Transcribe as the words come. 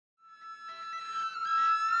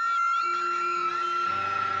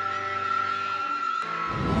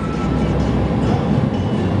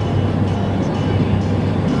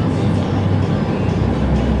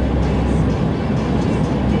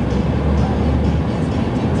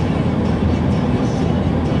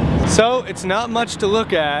So it's not much to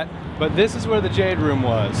look at, but this is where the Jade Room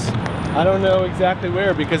was. I don't know exactly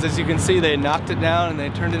where, because as you can see they knocked it down and they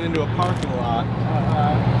turned it into a parking lot.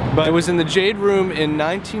 But it was in the Jade Room in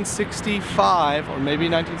 1965 or maybe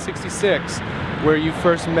 1966 where you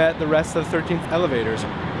first met the rest of the 13th Elevators.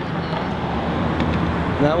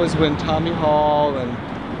 And that was when Tommy Hall and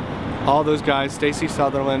all those guys, Stacy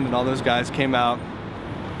Sutherland and all those guys came out,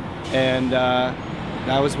 and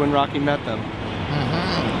that was when Roky met them.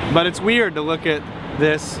 But it's weird to look at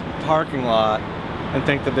this parking lot and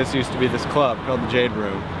think that this used to be this club called the Jade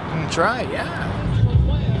Room. That's right, yeah.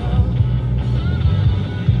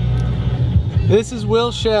 This is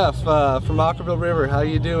Will Sheff from Ockerville River. How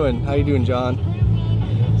you doing? How you doing, John?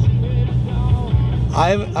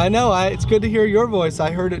 I know, it's good to hear your voice.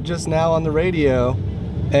 I heard it just now on the radio,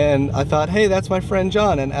 and I thought, hey, that's my friend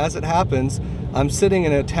John. And as it happens, I'm sitting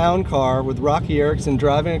in a town car with Roky Erickson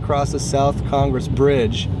driving across the South Congress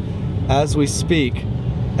Bridge as we speak,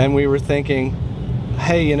 and we were thinking,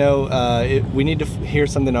 hey, you know, we need to hear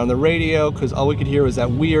something on the radio, because all we could hear was that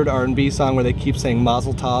weird R&B song where they keep saying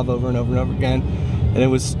Mazel Tov over and over and over again, and it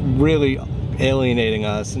was really alienating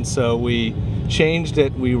us. And so we changed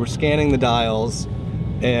it. We were scanning the dials,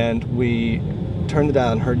 and we turned it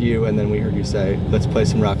down, heard you, and then we heard you say, let's play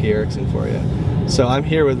some Roky Erickson for you. So I'm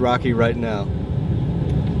here with Roky right now.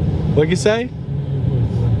 What'd you say?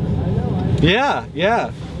 Yeah,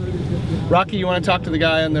 yeah. Roky, you want to talk to the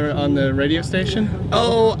guy on the radio station?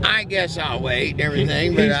 Oh, I guess I'll wait and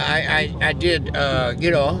everything, but I did,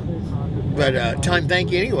 you know, but tell him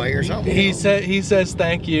thank you anyway or something. He says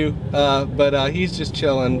thank you, but he's just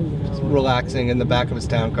chilling, relaxing in the back of his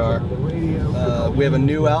town car. We have a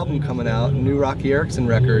new album coming out, a new Roky Erickson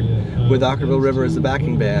record with Ockerville River as the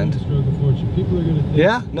backing band.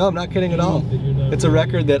 Yeah, no, I'm not kidding at all. It's a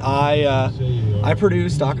record that I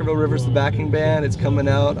produced. Ockerville River's the backing band. It's coming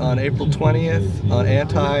out on April 20th on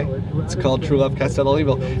Anti. It's called True Love Cast Out All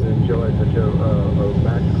Evil. Enjoy such a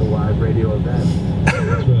magical live radio event.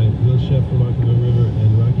 That's right. Will Sheff from Ockerville River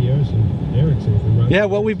and Roky Erickson from Roky. Yeah,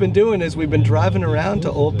 what we've been doing is we've been driving around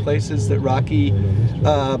to old places that Roky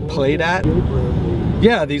played at.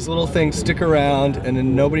 Yeah, these little things stick around and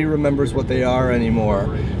then nobody remembers what they are anymore.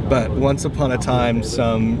 But once upon a time,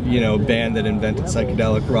 some, you know, band that invented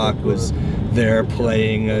psychedelic rock was there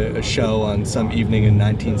playing a show on some evening in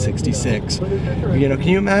 1966. You know, can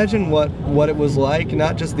you imagine what it was like?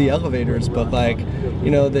 Not just the Elevators, but like, you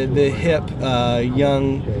know, the hip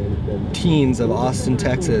young teens of Austin,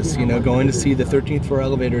 Texas, you know, going to see the 13th Floor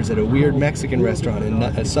Elevators at a weird Mexican restaurant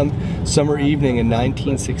in some summer evening in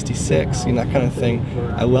 1966, you know, that kind of thing.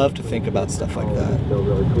 I love to think about stuff like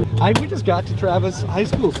that. We just got to Travis High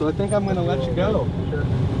School, so I think I'm going to let you go.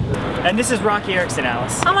 And this is Roky Erickson,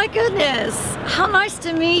 Alice. Oh my goodness, how nice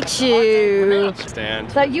to meet you.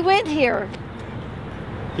 Stand. So you went here.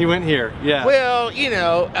 He went here, yeah. Well, you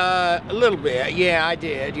know, a little bit. Yeah, I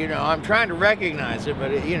did. You know, I'm trying to recognize it,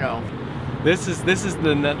 but you know. This is the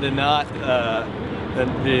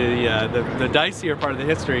dicier part of the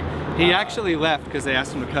history. He actually left because they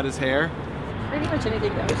asked him to cut his hair. Pretty much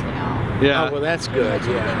anything goes now. Yeah. Oh, well, that's good.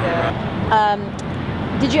 Yeah.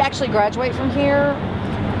 Did you actually graduate from here?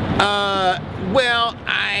 Well,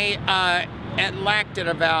 I lacked it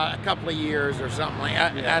about a couple of years or something like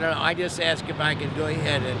that. I don't know. I just asked if I could go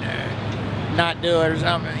ahead and not do it or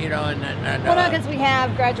something, you know. Well, no, because we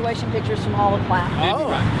have graduation pictures from all the classes.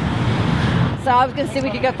 Oh. So I was going to see if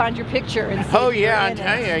we could go find your picture. And see Yeah, I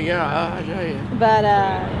tell you, yeah, I tell you.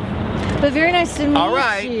 But very nice to meet you. All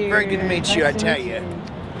right, very good to meet you, I tell you.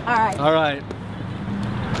 All right. All right.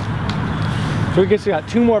 So we guess we got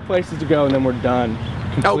 2 more places to go and then we're done.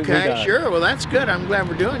 Okay, done. sure. Well, that's good. I'm glad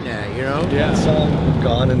we're doing that, you know. Yeah. Song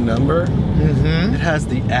Gone in Number. Mm-hmm. It has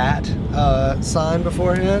the @ sign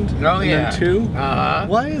beforehand. Oh, and yeah. Then 2. Uh-huh.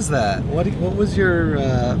 Why is that? What was your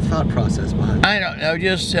thought process behind it? I don't know,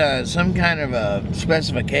 just some kind of a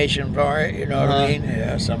specification for it, you know what I mean?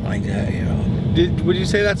 Yeah, something like that, you know. Would you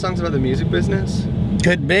say that song's about the music business?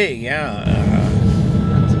 Could be, yeah.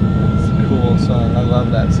 That's a cool song. I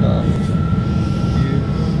love that song.